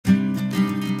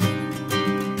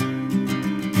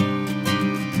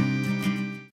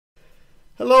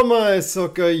Hello my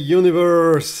soccer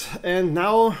universe, and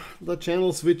now the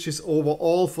channel switches over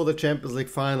all for the Champions League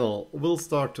final. We'll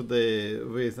start today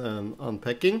with an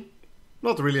unpacking,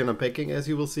 not really an unpacking as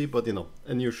you will see, but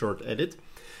a new short edit.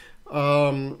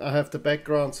 I have the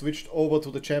background switched over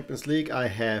to the Champions League. I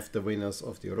have the winners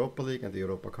of the Europa League and the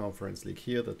Europa Conference League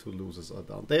here. The two losers are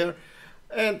down there.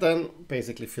 And then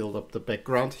basically filled up the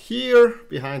background here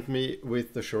behind me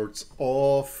with the shirts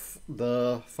of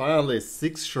the finalists.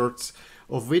 6 shirts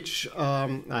of which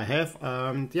I have,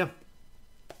 and yeah,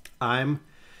 I'm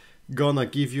gonna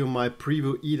give you my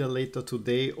preview either later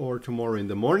today or tomorrow in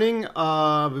the morning.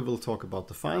 We will talk about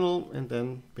the final, and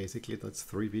then basically that's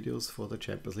 3 videos for the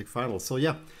Champions League final. So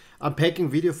yeah, unpacking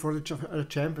video for the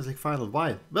Champions League final.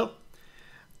 Why? Well,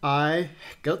 I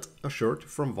got a shirt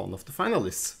from one of the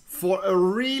finalists for a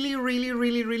really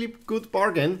good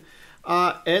bargain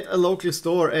at a local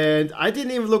store, and I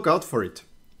didn't even look out for it,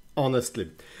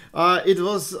 honestly. It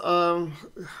was a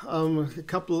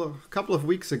couple of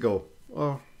weeks ago,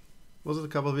 or was it a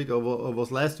couple of weeks ago, or was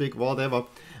last week, whatever.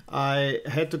 I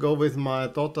had to go with my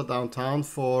daughter downtown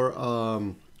for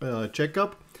a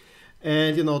checkup.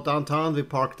 And downtown we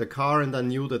parked the car, and I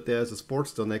knew that there's a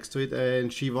sports store next to it,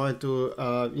 and she wanted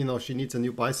to, she needs a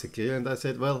new bicycle. And I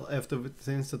said, well,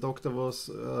 since the doctor was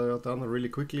done really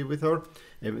quickly with her,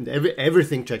 and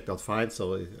everything checked out fine.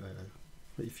 So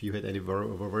if you had any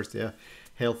worries there,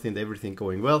 healthy and everything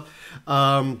going well.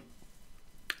 I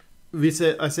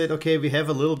said, okay, we have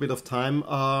a little bit of time.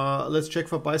 Let's check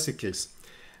for bicycles.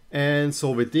 And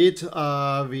so we did.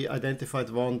 We identified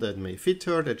one that may fit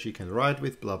her, that she can ride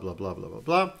with, blah, blah, blah, blah, blah,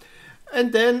 blah.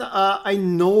 And then I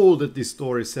know that this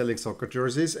store is selling soccer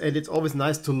jerseys, and it's always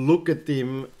nice to look at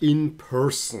them in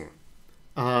person.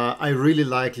 I really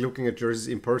like looking at jerseys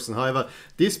in person. However,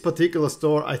 this particular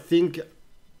store, I think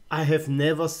I have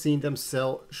never seen them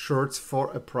sell shirts for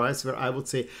a price where I would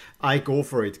say I go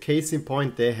for it. Case in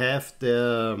point, they have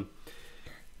the...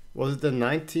 Was it the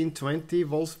 1920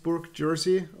 Wolfsburg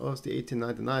jersey, or was the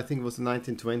 1899? I think it was the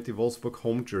 1920 Wolfsburg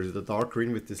home jersey, the dark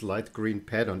green with this light green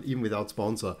pattern, even without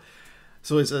sponsor.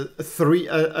 So it's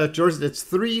a jersey that's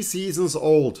 3 seasons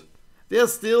old. They're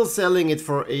still selling it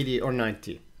for 80 or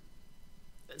 90.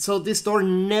 So this store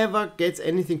never gets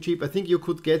anything cheap. I think you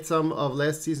could get some of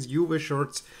last season's Juve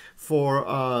shirts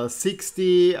for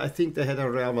 60. I think they had a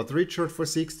Real Madrid shirt for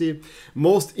 60.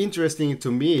 Most interesting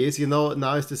to me is,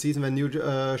 now is the season when new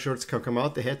shirts can come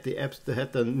out. They had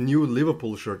the new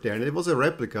Liverpool shirt there, and it was a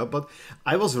replica, but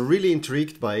I was really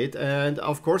intrigued by it. And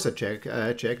of course I checked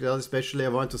it out, especially I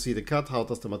want to see the cut, how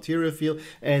does the material feel,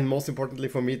 and most importantly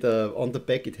for me, on the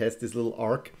back it has this little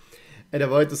arc. And I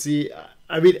wanted to see,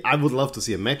 I would love to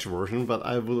see a match version, but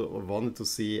I wanted to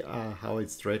see how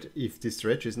it stretches, if this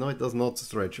stretches. No, it does not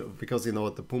stretch, because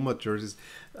the Puma jerseys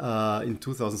in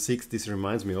 2006, this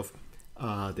reminds me of,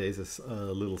 there is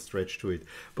a little stretch to it.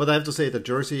 But I have to say the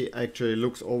jersey actually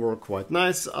looks overall quite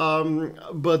nice,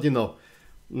 but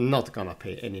not gonna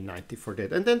pay any 90 for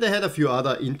that. And then they had a few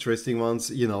other interesting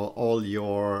ones, all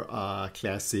your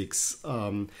classics,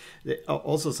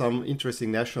 also some interesting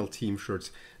national team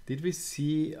shirts. Did we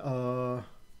see, I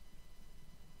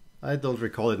don't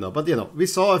recall it now, but we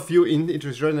saw a few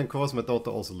interesting, and of course my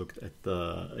daughter also looked at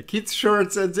the kids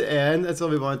shirts and so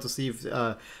we wanted to see if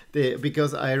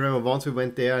because I remember once we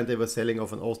went there and they were selling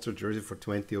off an Austria jersey for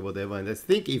 20 or whatever, and I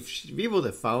think if we would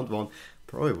have found one,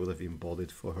 probably would have even bought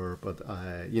it for her, but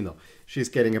she's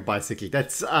getting a bicycle,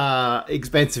 that's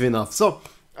expensive enough. So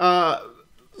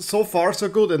so far so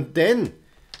good. And then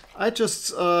I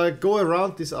just go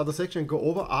around this other section and go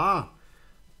over.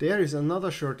 There is another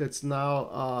shirt that's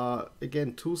now,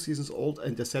 again, 2 seasons old,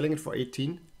 and they're selling it for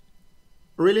 18.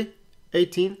 Really?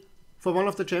 18? For one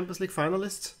of the Champions League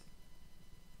finalists?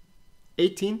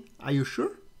 18? Are you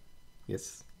sure?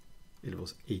 Yes, it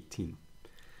was 18.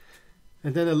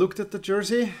 And then I looked at the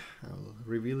jersey. I'll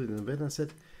reveal it in a bit. And I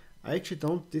said, I actually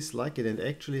don't dislike it, and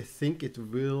actually think it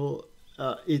will...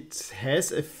 it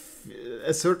has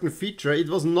a certain feature. It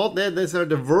was not necessarily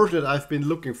the version that I've been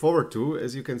looking forward to.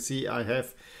 As you can see, I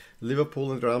have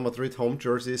Liverpool and Real Madrid home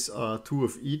jerseys, 2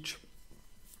 of each.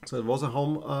 So it was a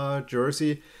home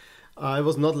jersey. I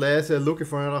was not less looking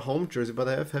for another home jersey, but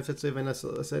I have to say, when I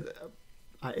said,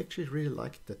 I actually really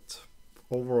liked that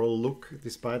overall look,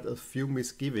 despite a few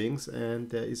misgivings,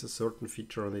 and there is a certain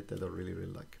feature on it that I really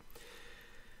like.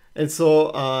 And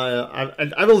so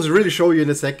I will really show you in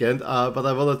a second, but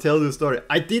I want to tell you the story.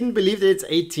 I didn't believe that it's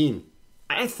 18.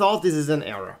 I thought this is an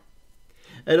error.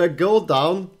 And I go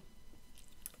down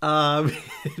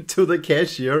to the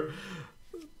cashier.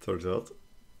 Turns out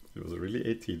it was really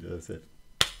 18. I said,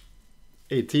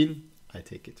 18, I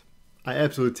take it. I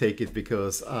absolutely take it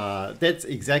because that's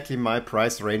exactly my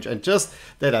price range. And just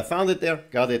that I found it there,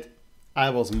 got it, I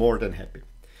was more than happy.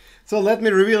 So let me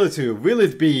reveal it to you. Will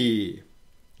it be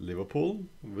Liverpool?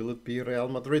 Will it be Real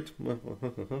Madrid?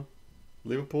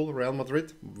 Liverpool, Real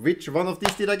Madrid. Which one of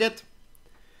these did I get?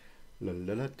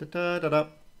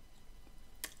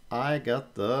 I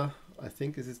got the, I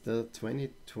think this is the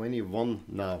 2021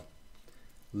 now.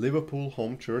 Liverpool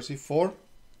home jersey 4.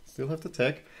 Still have the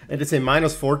tag. And it's a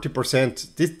minus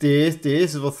 40%.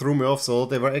 This is what threw me off. So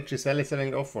they were actually selling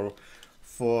it off for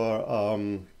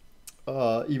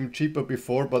even cheaper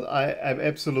before. But I'm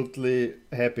absolutely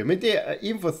happy. I mean,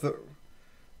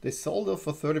 they sold off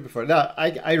for 30 before. Now,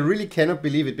 I really cannot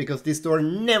believe it because this store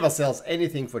never sells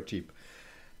anything for cheap.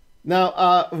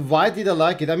 Now, why did I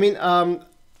like it? I mean,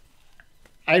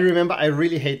 I remember I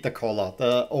really hate the collar,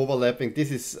 the overlapping.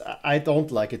 I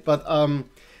don't like it. But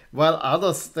while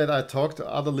others that I talked to,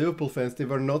 other Liverpool fans, they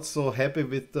were not so happy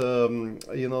with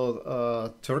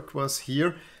the, turquoise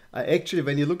here. Actually,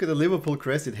 when you look at the Liverpool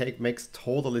crest, it makes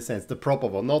totally sense. The proper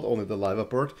one, not only the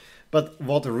liverbird. But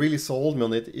what really sold me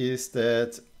on it is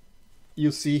that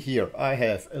you see here, I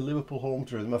have a Liverpool home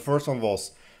jersey. My first one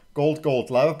was gold,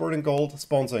 liverbird in gold,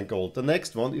 sponsor in gold. The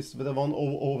next one is the one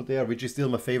over there, which is still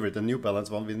my favorite, the New Balance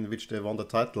one in which they won the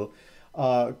title.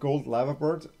 Gold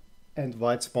liverbird and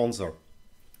white sponsor.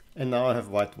 And now I have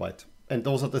white. And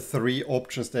those are the 3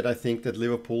 options that I think that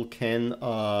Liverpool can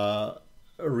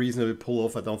reasonably pull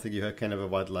off. I don't think you can have a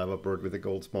white liverbird with a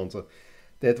gold sponsor.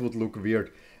 That would look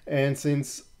weird. And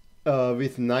since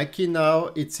with Nike now,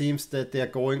 it seems that they're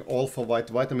going all for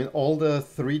white. I mean, all the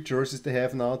 3 jerseys they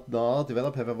have now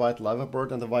developed have a white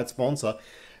liverbird and a white sponsor.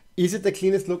 Is it the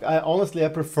cleanest look? I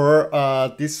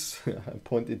prefer this. I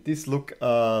pointed this look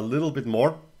a little bit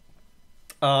more.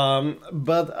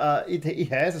 But it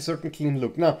has a certain clean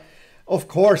look. Now, of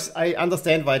course, I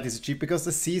understand why this is cheap, because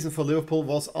the season for Liverpool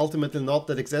was ultimately not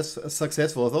that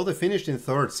successful, although they finished in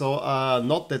 3rd, so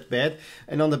not that bad.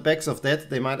 And on the backs of that,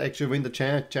 they might actually win the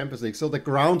Champions League. So the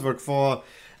groundwork for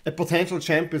a potential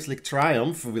Champions League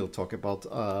triumph, we'll talk about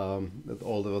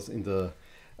all those in the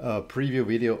preview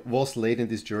video, was laid in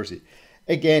this jersey.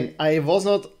 Again, I was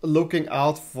not looking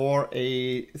out for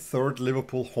a 3rd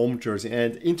Liverpool home jersey,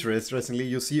 and interestingly,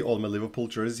 you see all my Liverpool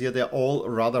jerseys here, they're all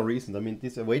rather recent. I mean,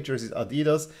 these away jerseys,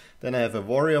 Adidas, then I have a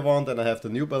Warrior one, then I have the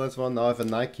New Balance one, now I have a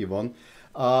Nike one.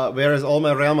 Whereas all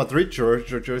my Real Madrid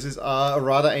jerseys are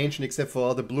rather ancient, except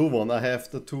for the blue one. I have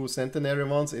the 2 centenary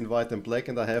ones in white and black,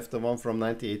 and I have the one from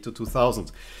 98 to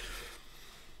 2000.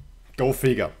 Go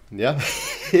figure, yeah?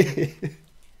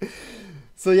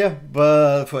 So yeah,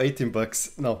 but for 18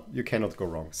 bucks, no, you cannot go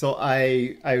wrong. So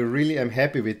I really am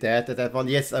happy with that one.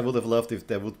 Yes, I would have loved if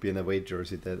there would be an away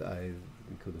jersey that I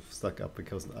could have stuck up,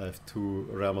 because I have 2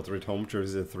 Real Madrid home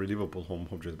jerseys and 3 Liverpool home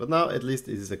jerseys. But now at least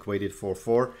it is equated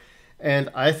 4-4.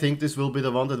 And I think this will be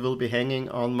the one that will be hanging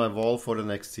on my wall for the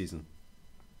next season.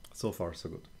 So far, so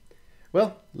good.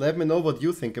 Well, let me know what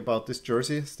you think about this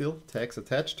jersey. Still, tags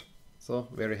attached. So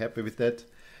very happy with that.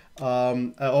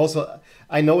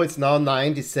 I know it's now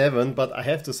 97, but I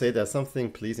have to say there's something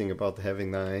pleasing about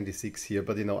having 96 here.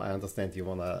 But I understand you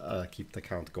want to keep the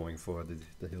count going for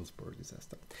the Hillsborough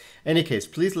disaster. Any case,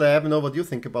 please let me know what you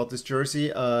think about this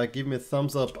jersey. Give me a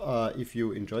thumbs up if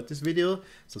you enjoyed this video.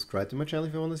 Subscribe to my channel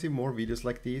if you want to see more videos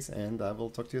like these, and I will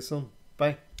talk to you soon.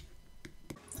 Bye.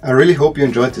 I really hope you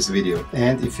enjoyed this video,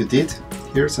 and if you did,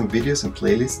 here are some videos and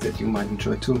playlists that you might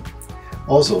enjoy too.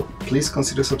 Also, please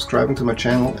consider subscribing to my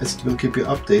channel, as it will keep you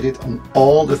updated on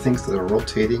all the things that are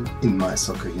rotating in my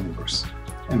soccer universe.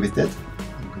 And with that,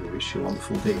 I'm going to wish you a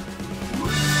wonderful day.